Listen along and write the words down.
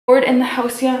Bored in the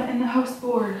house, yeah, I'm in the house,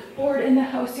 bored. Bored in the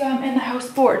house, yeah, I'm in the house,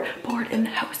 bored. Bored in the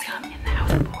house, yeah, I'm in the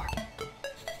house, bored.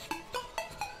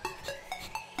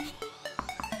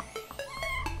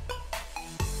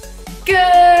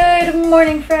 Good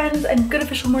morning, friends, and good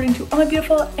official morning to all my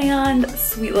beautiful and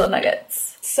sweet little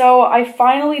nuggets. So I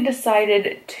finally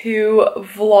decided to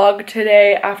vlog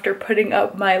today after putting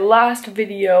up my last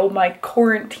video, my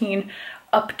quarantine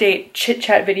update chit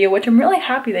chat video, which I'm really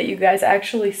happy that you guys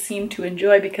actually seem to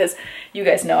enjoy, because you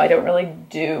guys know I don't really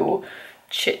do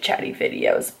chit chatty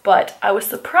videos, but I was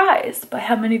surprised by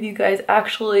how many of you guys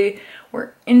actually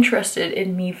were interested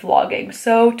in me vlogging.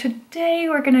 So today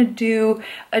we're gonna do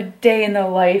a day in the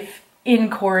life in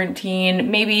quarantine,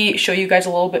 maybe show you guys a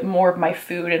little bit more of my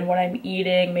food and what I'm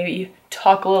eating, maybe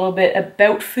talk a little bit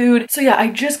about food. So yeah, I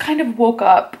just kind of woke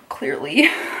up, clearly,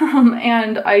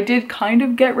 and I did kind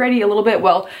of get ready a little bit.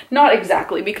 Well, not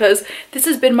exactly, because this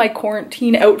has been my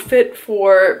quarantine outfit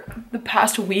for the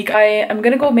past week. I am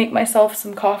gonna go make myself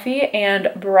some coffee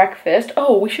and breakfast.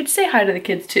 Oh, we should say hi to the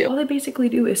kids too. All they basically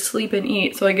do is sleep and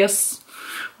eat, so I guess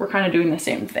we're kind of doing the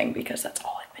same thing because that's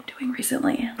all I've been doing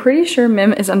recently. Pretty sure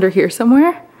Mim is under here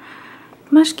somewhere.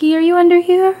 Mushki, are you under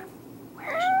here?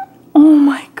 Oh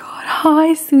my god,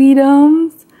 hi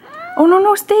sweetums. Oh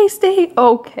no, stay.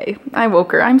 Okay, I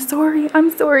woke her. I'm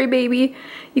sorry baby.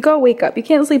 You gotta wake up, you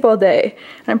can't sleep all day.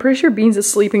 And I'm pretty sure Beans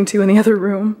is sleeping too in the other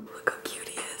room. Look how cute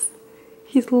he is.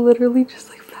 He's literally just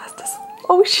like fast asleep.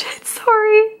 Oh shit,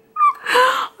 sorry.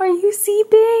 Are you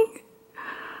sleeping?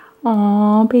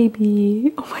 Aw,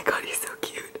 baby. Oh my god, he's so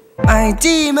cute. My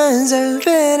demons have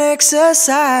been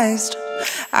exercised.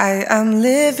 I am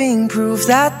living proof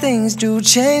that things do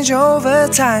change over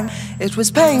time. It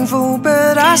was painful,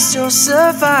 but I still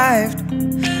survived.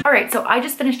 All right, so I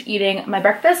just finished eating my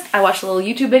breakfast. I watched a little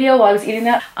YouTube video while I was eating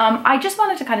that. I just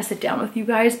wanted to kind of sit down with you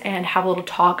guys and have a little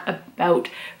talk about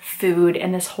food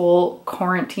and this whole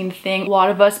quarantine thing. A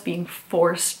lot of us being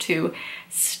forced to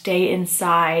stay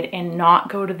inside and not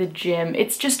go to the gym.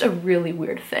 It's just a really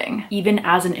weird thing. Even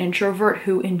as an introvert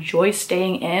who enjoys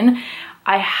staying in,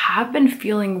 I have been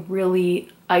feeling really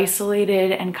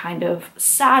isolated and kind of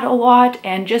sad a lot,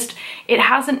 and just it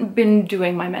hasn't been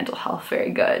doing my mental health very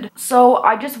good. So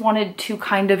I just wanted to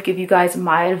kind of give you guys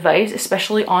my advice,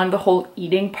 especially on the whole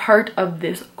eating part of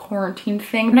this quarantine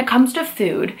thing. When it comes to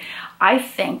food, I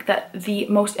think that the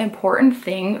most important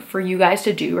thing for you guys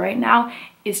to do right now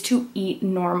is to eat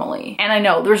normally. And I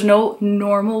know there's no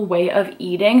normal way of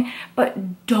eating,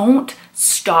 but don't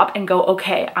stop and go,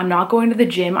 okay, I'm not going to the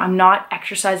gym, I'm not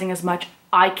exercising as much,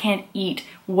 I can't eat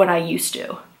what I used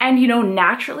to. And you know,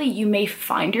 naturally you may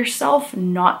find yourself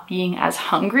not being as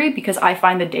hungry, because I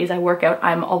find the days I work out,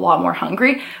 I'm a lot more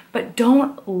hungry, but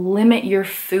don't limit your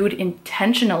food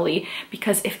intentionally,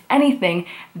 because if anything,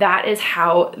 that is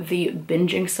how the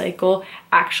binging cycle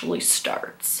actually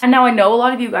starts. And now I know a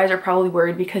lot of you guys are probably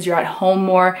worried because you're at home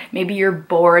more, maybe you're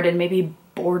bored, and maybe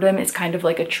boredom is kind of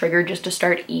like a trigger just to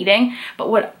start eating. But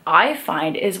what I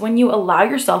find is when you allow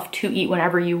yourself to eat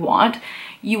whenever you want,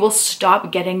 you will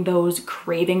stop getting those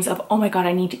cravings of, oh my god,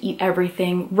 I need to eat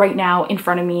everything right now in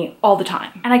front of me all the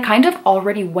time. And I kind of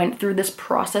already went through this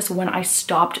process when I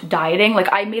stopped dieting. Like,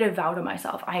 I made a vow to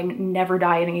myself, I'm never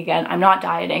dieting again, I'm not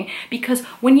dieting. Because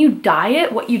when you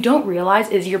diet, what you don't realize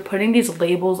is you're putting these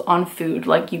labels on food,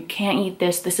 like you can't eat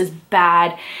this is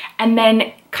bad. And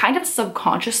then kind of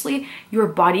subconsciously, your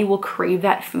body will crave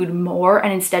that food more.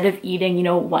 And instead of eating, you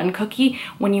know, one cookie,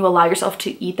 when you allow yourself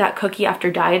to eat that cookie after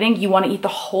dieting, you want to eat the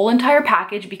whole entire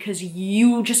package, because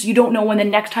you don't know when the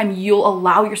next time you'll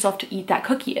allow yourself to eat that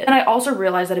cookie is. And I also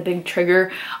realized that a big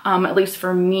trigger, at least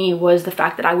for me, was the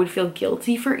fact that I would feel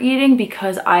guilty for eating,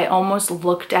 because I almost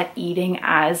looked at eating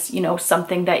as, you know,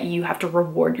 something that you have to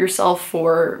reward yourself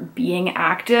for being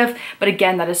active. But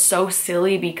again, that is so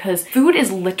silly, because food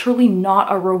is literally not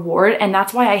a reward, and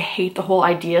that's why I hate the whole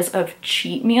ideas of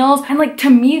cheat meals. And like, to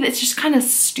me, it's just kind of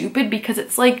stupid, because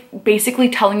it's like basically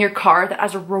telling your car that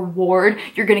as a reward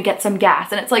you're gonna get some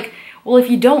gas. And it's like, well, if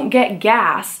you don't get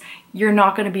gas, you're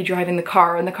not going to be driving the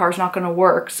car, and the car's not going to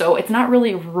work. So it's not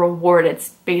really a reward, it's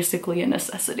basically a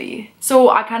necessity. So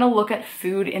I kind of look at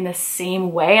food in the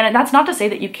same way. And that's not to say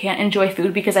that you can't enjoy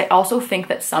food, because I also think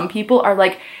that some people are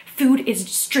like, food is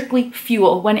strictly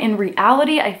fuel, when in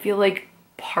reality, I feel like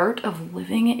part of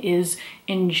living is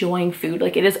enjoying food.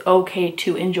 Like, it is okay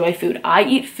to enjoy food. I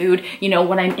eat food, you know,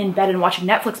 when I'm in bed and watching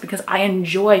Netflix, because I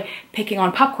enjoy picking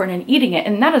on popcorn and eating it,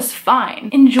 and that is fine.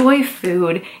 Enjoy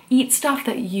food, eat stuff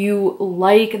that you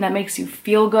like and that makes you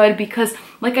feel good, because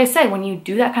like I said, when you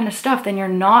do that kind of stuff, then you're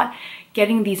not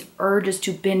getting these urges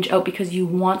to binge out because you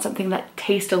want something that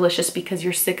tastes delicious because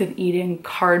you're sick of eating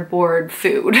cardboard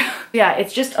food. Yeah,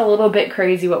 it's just a little bit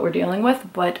crazy what we're dealing with,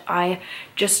 but I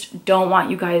just don't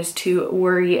want you guys to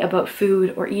worry about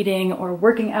food or eating or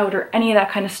working out or any of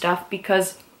that kind of stuff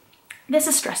because this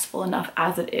is stressful enough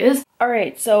as it is. All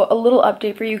right, so a little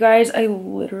update for you guys. I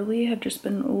literally have just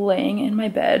been laying in my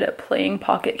bed playing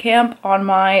Pocket Camp on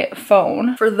my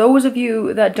phone. For those of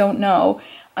you that don't know,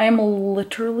 I am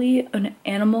literally an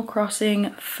Animal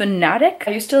Crossing fanatic.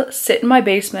 I used to sit in my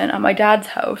basement at my dad's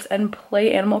house and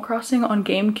play Animal Crossing on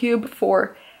GameCube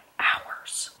for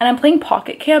hours. And I'm playing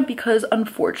Pocket Camp because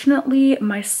unfortunately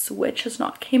my Switch has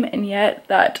not came in yet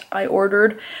that I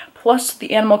ordered, plus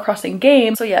the Animal Crossing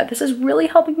game. So yeah, this is really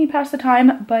helping me pass the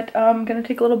time, but I'm gonna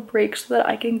take a little break so that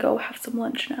I can go have some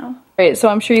lunch now. All right, so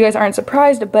I'm sure you guys aren't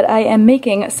surprised, but I am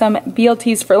making some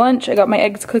BLTs for lunch. I got my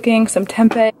eggs cooking, some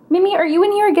tempeh. Mimi, are you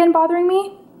in here again bothering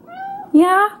me?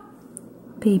 Yeah?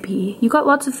 Baby, you got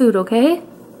lots of food, okay?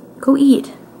 Go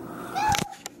eat.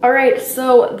 All right,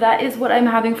 so that is what I'm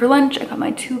having for lunch. I got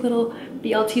my 2 little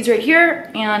BLTs right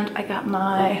here, and I got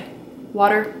my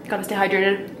water, gotta stay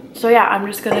hydrated. So yeah, I'm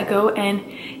just gonna go and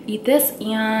eat this,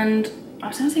 and I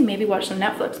was gonna say maybe watch some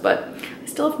Netflix, but I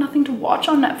still have nothing to watch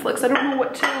on Netflix. I don't know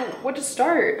what to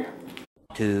start.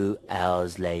 2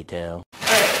 hours later.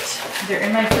 Alright, they're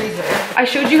in my freezer. I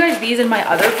showed you guys these in my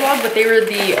other vlog, but they were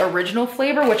the original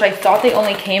flavor, which I thought they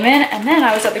only came in. And then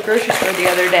I was at the grocery store the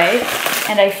other day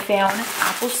and I found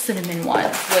apple cinnamon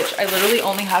ones, which I literally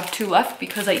only have 2 left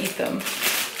because I eat them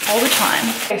all the time.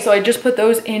 Okay, so I just put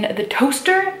those in the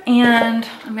toaster, and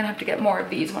I'm gonna have to get more of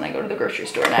these when I go to the grocery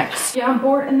store next. Yeah, I'm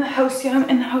bored in the house. Yeah, I'm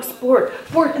in the house bored.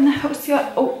 Bored in the house.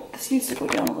 Yeah. Oh, this needs to go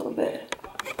down a little bit.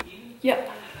 Yeah.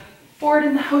 Bored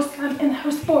in the house. I'm in the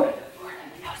house bored. Bored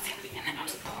in the house. Yeah, I'm in the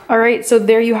house bored. All right, so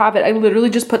there you have it. I literally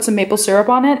just put some maple syrup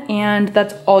on it, and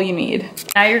that's all you need.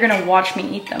 Now you're gonna watch me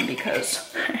eat them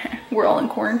because we're all in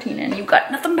quarantine and you've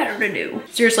got nothing better to do.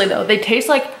 Seriously though, they taste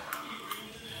like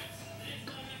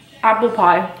apple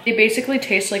pie. They basically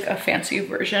taste like a fancy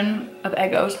version of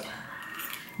Eggos.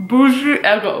 Bougie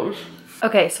Eggos.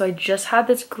 Okay, so I just had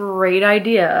this great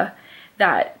idea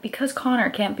that because Connor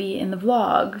can't be in the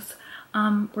vlogs,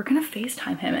 we're gonna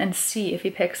FaceTime him and see if he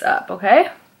picks up,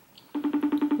 okay?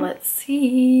 Let's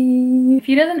see. If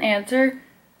he doesn't answer.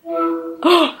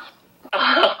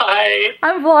 Hi.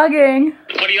 I'm vlogging.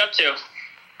 What are you up to?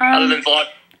 Other than vlog?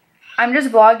 I'm just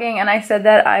vlogging, and I said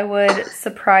that I would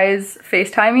surprise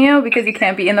FaceTime you because you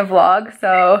can't be in the vlog,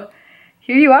 so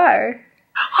here you are.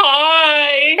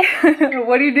 Hi.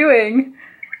 What are you doing?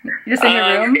 You just in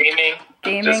your room? Gaming.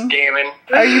 Gaming? Just gaming.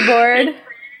 Are you bored?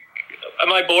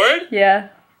 Am I bored? Yeah.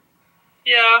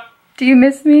 Yeah. Do you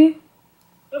miss me?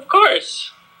 Of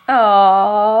course.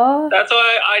 Aww. That's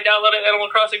why I downloaded Animal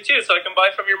Crossing too, so I can buy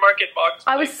from your market box.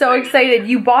 I was so excited.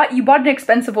 You bought an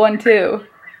expensive one too.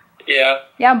 Yeah.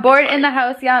 Yeah, I'm bored in the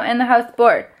house. Yeah, I'm in the house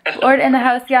bored. Bored in the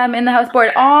house. Yeah, I'm in the house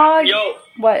bored. Aw. Yo.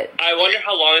 What? I wonder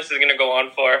how long this is gonna go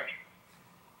on for.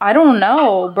 I don't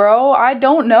know, bro. I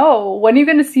don't know. When are you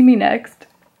gonna see me next?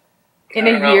 In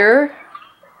a year?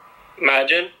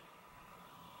 Imagine.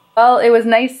 Well, it was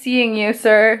nice seeing you,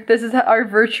 sir. This is our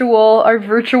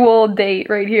virtual date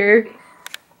right here.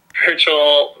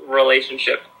 Virtual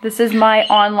relationship. This is my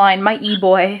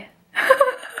e-boy.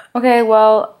 Okay,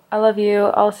 well, I love you.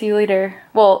 I'll see you later.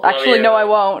 Well, actually, no, I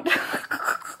won't.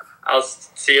 I'll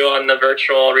see you on the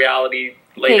virtual reality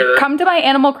later. Okay, come to my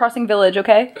Animal Crossing village,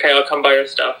 okay? Okay, I'll come buy your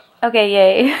stuff. Okay,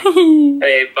 yay.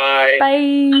 Hey, bye.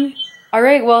 Bye. All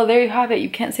right, well, there you have it. You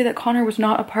can't say that Connor was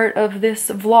not a part of this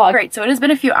vlog. All right, so it has been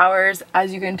a few hours,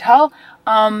 as you can tell.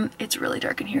 It's really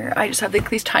dark in here. I just have like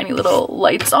these tiny little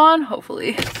lights on.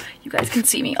 Hopefully you guys can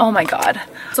see me. Oh my God.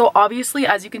 So obviously,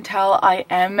 as you can tell, I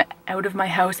am out of my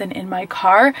house and in my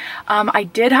car. I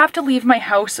did have to leave my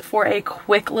house for a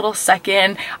quick little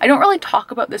second. I don't really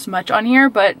talk about this much on here,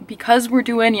 but because we're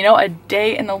doing, you know, a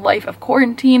day in the life of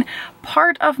quarantine,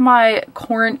 part of my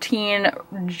quarantine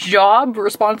job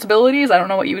responsibilities, I don't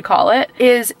know what you would call it,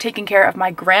 is taking care of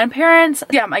my grandparents.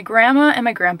 Yeah, my grandma and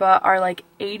my grandpa are like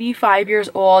 85 years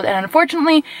old, and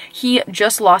unfortunately he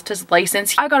just lost his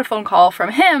license. I got a phone call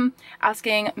from him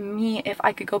asking me if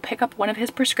I could go pick up one of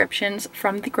his prescriptions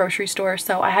from the grocery store,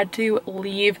 so I had to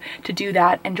leave to do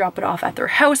that and drop it off at their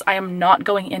house. I am not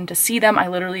going in to see them. I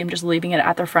literally am just leaving it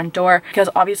at their front door because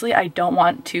obviously I don't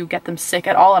want to get them sick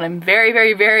at all, and I'm very,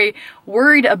 very, very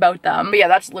worried about them. But yeah,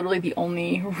 that's literally the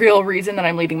only real reason that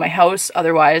I'm leaving my house.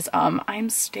 Otherwise,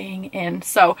 I'm staying in.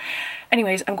 So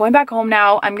anyways, I'm going back home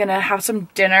now. I'm gonna have some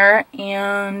dinner,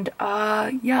 and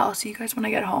yeah, I'll see you guys when I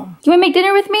get home. You wanna make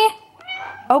dinner with me?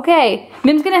 Okay,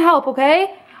 Mim's gonna help,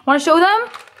 okay? Want to show them?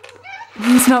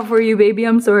 It's not for you, baby.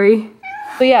 I'm sorry.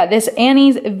 So yeah, this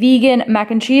Annie's vegan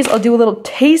mac and cheese. I'll do a little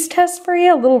taste test for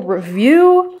you, a little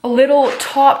review, a little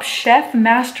Top Chef,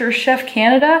 Master Chef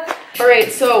Canada. All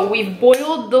right, so we've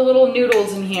boiled the little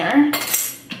noodles in here.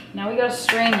 Now we gotta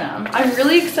strain them. I'm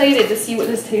really excited to see what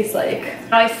this tastes like.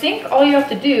 Now I think all you have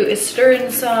to do is stir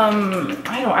in some,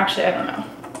 I don't know.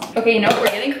 Okay, you know, we're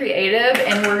getting creative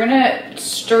and we're gonna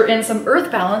stir in some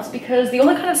earth balance because the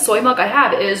only kind of soy milk I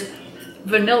have is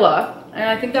vanilla. And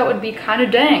I think that would be kind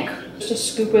of dank. Just a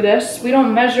scoop of this. We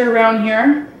don't measure around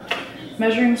here.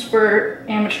 Measuring's for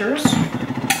amateurs.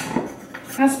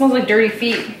 Kind of smells like dirty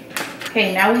feet.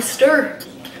 Okay, now we stir.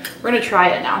 We're gonna try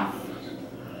it now.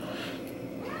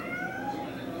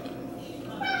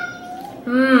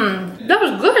 That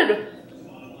was good.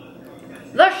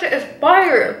 That shit is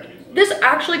fire. This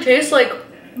actually tastes like,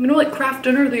 you know, like Kraft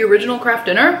Dinner, the original Kraft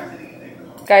Dinner.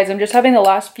 Guys, I'm just having the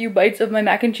last few bites of my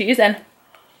mac and cheese and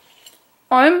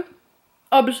I'm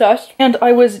obsessed. And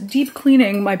I was deep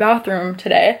cleaning my bathroom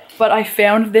today, but I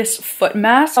found this foot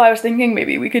mask. So I was thinking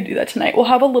maybe we could do that tonight. We'll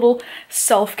have a little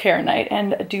self-care night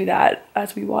and do that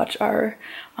as we watch our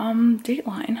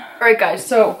Dateline. All right, guys,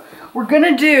 so we're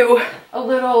gonna do a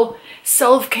little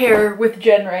self-care with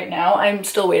Jen right now. I'm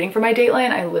still waiting for my Dateline.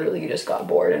 I literally just got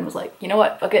bored and was like, you know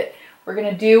what, fuck it. We're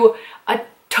gonna do a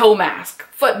toe mask,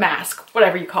 foot mask,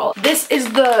 whatever you call it. This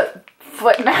is the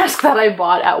foot mask that I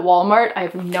bought at Walmart. I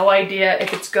have no idea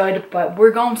if it's good, but we're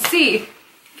gonna see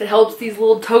if it helps these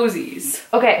little toesies.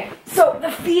 Okay, so the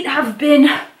feet have been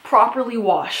properly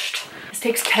washed. This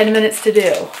takes 10 minutes to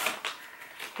do.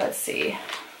 Let's see.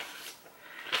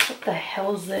 What the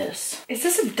hell is this? Is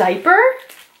this a diaper?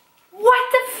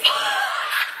 What the fuck?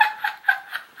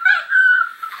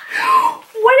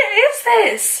 What is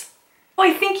this? Oh,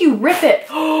 I think you rip it.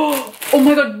 Oh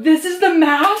my god, this is the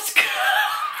mask?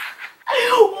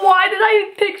 Why did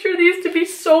I picture these to be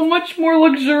so much more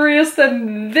luxurious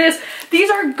than this? These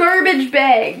are garbage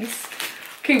bags.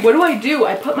 Okay, what do?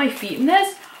 I put my feet in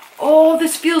this? Oh,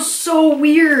 this feels so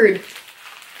weird.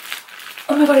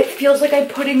 Oh my god, it feels like I'm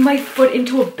putting my foot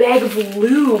into a bag of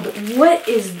lube. What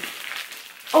is...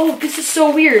 Oh, this is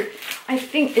so weird. I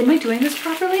think... Am I doing this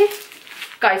properly?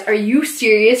 Guys, are you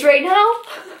serious right now?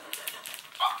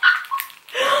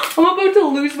 I'm about to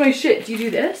lose my shit. Do you do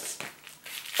this?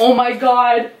 Oh my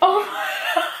god. Oh.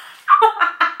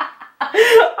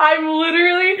 I'm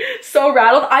literally so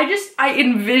rattled. I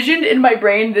envisioned in my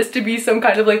brain this to be some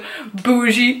kind of like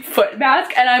bougie foot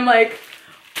mask and I'm like,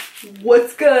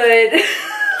 what's good?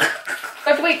 I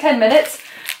have to wait 10 minutes.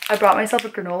 I brought myself a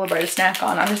granola bar to snack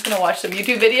on. I'm just gonna watch some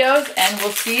YouTube videos and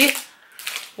we'll see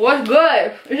what's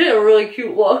good. This is a really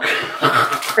cute look.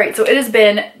 Great, so it has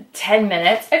been 10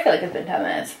 minutes. I feel like it's been 10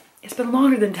 minutes. It's been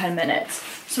longer than 10 minutes.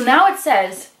 So now it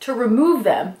says to remove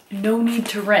them, no need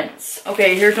to rinse.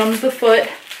 Okay, here comes the foot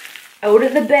out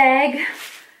of the bag.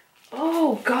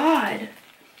 Oh God.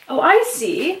 Oh, I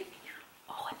see.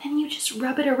 Oh, and then you just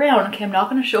rub it around. Okay, I'm not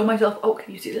gonna show myself. Oh,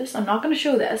 can you see this? I'm not gonna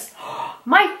show this.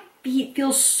 My feet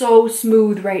feel so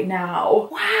smooth right now.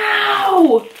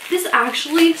 Wow, this is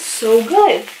actually so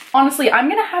good. Honestly, I'm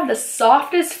gonna have the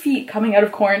softest feet coming out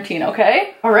of quarantine,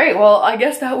 okay? All right, well, I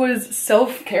guess that was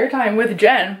self-care time with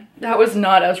Jen. That was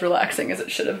not as relaxing as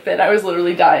it should have been. I was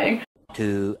literally dying.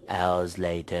 2 hours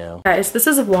later. Guys, this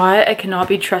is why I cannot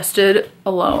be trusted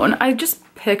alone. I just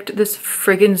picked this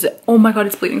friggin' oh my god,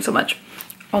 it's bleeding so much.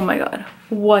 Oh my god,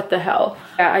 what the hell?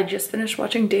 Yeah, I just finished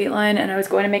watching Dateline and I was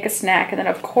going to make a snack and then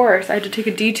of course I had to take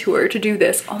a detour to do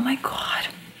this. Oh my god.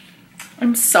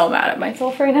 I'm so mad at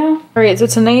myself right now. All right, so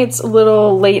tonight's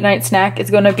little late night snack is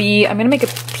gonna be, I'm gonna make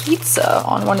a pizza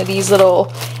on one of these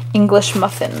little English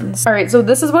muffins. All right, so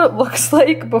this is what it looks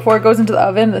like before it goes into the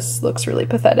oven. This looks really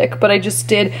pathetic, but I just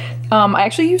did, I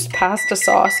actually used pasta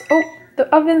sauce. Oh, the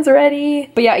oven's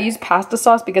ready. But yeah, I used pasta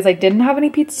sauce because I didn't have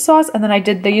any pizza sauce. And then I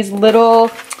did these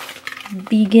little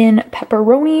vegan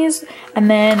pepperonis and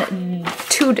then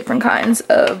 2 different kinds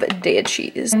of Daiya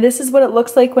cheese. And this is what it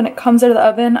looks like when it comes out of the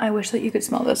oven. I wish that you could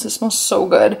smell this. It smells so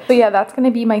good. So yeah, that's gonna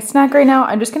be my snack right now.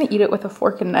 I'm just gonna eat it with a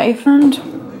fork and knife and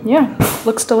yeah,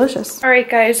 looks delicious. All right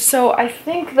guys, so I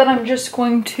think that I'm just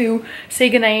going to say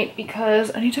goodnight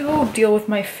because I need to go deal with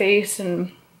my face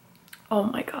and oh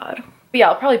my god. But yeah,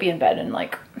 I'll probably be in bed in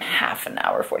like half an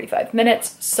hour, 45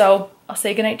 minutes. So I'll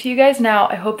say goodnight to you guys now.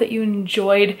 I hope that you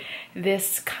enjoyed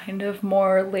this kind of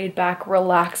more laid back,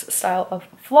 relaxed style of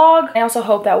vlog. I also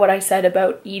hope that what I said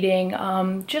about eating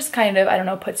just kind of, I don't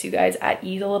know, puts you guys at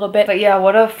ease a little bit. But yeah,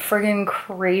 what a friggin'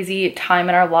 crazy time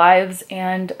in our lives.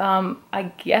 And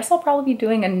I guess I'll probably be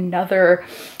doing another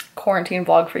quarantine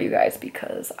vlog for you guys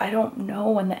because I don't know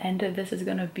when the end of this is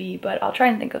gonna be, but I'll try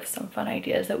and think of some fun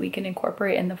ideas that we can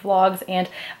incorporate in the vlogs. And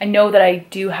I know that I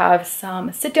do have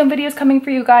some sit down videos coming for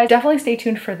you guys. Definitely stay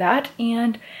tuned for that.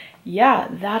 And yeah,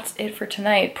 that's it for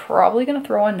tonight. Probably gonna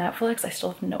throw on Netflix. I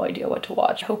still have no idea what to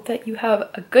watch. Hope that you have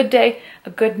a good day,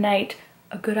 a good night,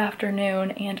 a good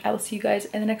afternoon, and I will see you guys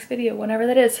in the next video, whenever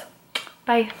that is.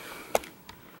 Bye.